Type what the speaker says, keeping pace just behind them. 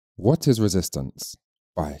What is resistance?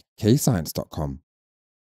 By KayScience.com.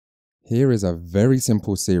 Here is a very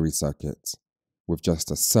simple series circuit with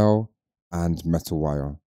just a cell and metal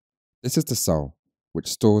wire. This is the cell, which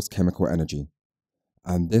stores chemical energy.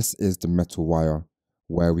 And this is the metal wire,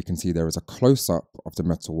 where we can see there is a close-up of the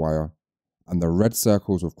metal wire, and the red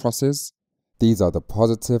circles with crosses, these are the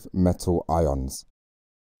positive metal ions.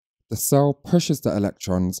 The cell pushes the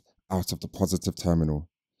electrons out of the positive terminal.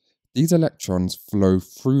 These electrons flow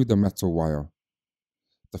through the metal wire.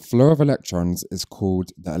 The flow of electrons is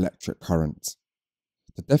called the electric current.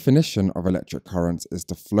 The definition of electric current is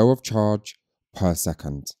the flow of charge per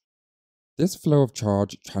second. This flow of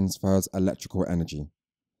charge transfers electrical energy,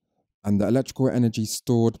 and the electrical energy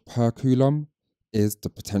stored per coulomb is the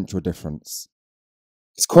potential difference.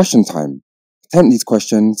 It's question time. Attempt these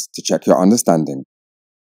questions to check your understanding.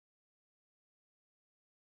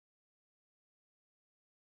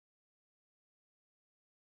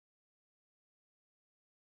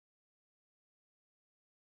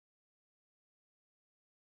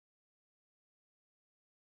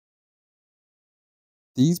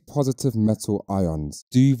 These positive metal ions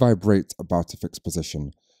do vibrate about a fixed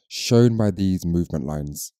position, shown by these movement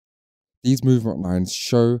lines. These movement lines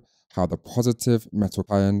show how the positive metal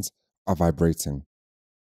ions are vibrating.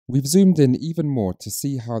 We've zoomed in even more to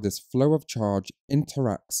see how this flow of charge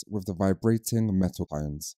interacts with the vibrating metal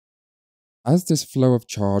ions. As this flow of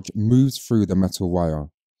charge moves through the metal wire,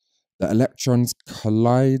 the electrons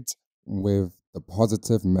collide with the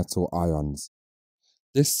positive metal ions.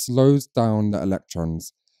 This slows down the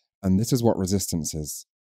electrons, and this is what resistance is.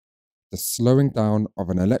 The slowing down of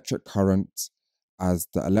an electric current as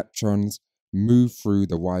the electrons move through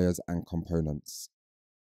the wires and components.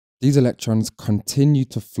 These electrons continue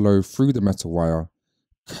to flow through the metal wire,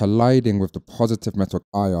 colliding with the positive metal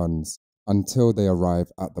ions until they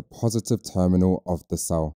arrive at the positive terminal of the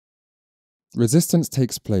cell. Resistance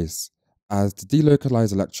takes place as the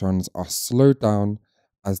delocalized electrons are slowed down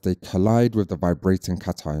as they collide with the vibrating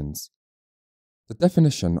cations. The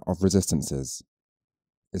definition of resistance is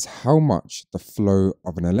how much the flow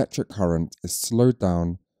of an electric current is slowed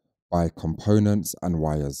down by components and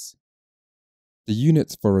wires. The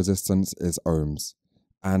unit for resistance is ohms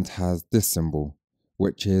and has this symbol,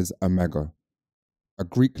 which is omega, a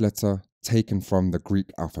Greek letter taken from the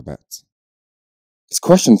Greek alphabet. It's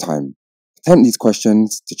question time. Attempt these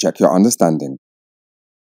questions to check your understanding.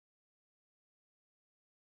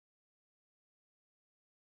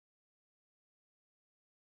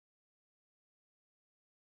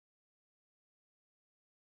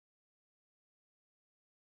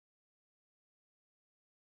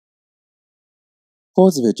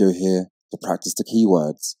 Pause the video here to practice the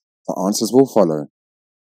keywords. The answers will follow.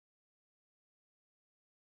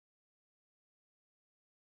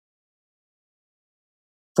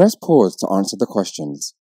 Press pause to answer the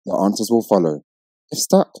questions. The answers will follow. If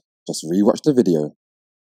stuck, just rewatch the video.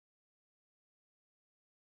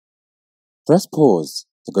 Press pause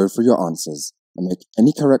to go through your answers and make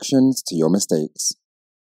any corrections to your mistakes.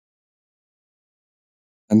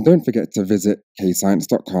 And don't forget to visit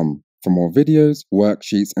KayScience.com for more videos,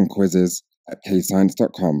 worksheets and quizzes at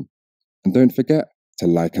KayScience.com. And don't forget to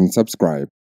like and subscribe.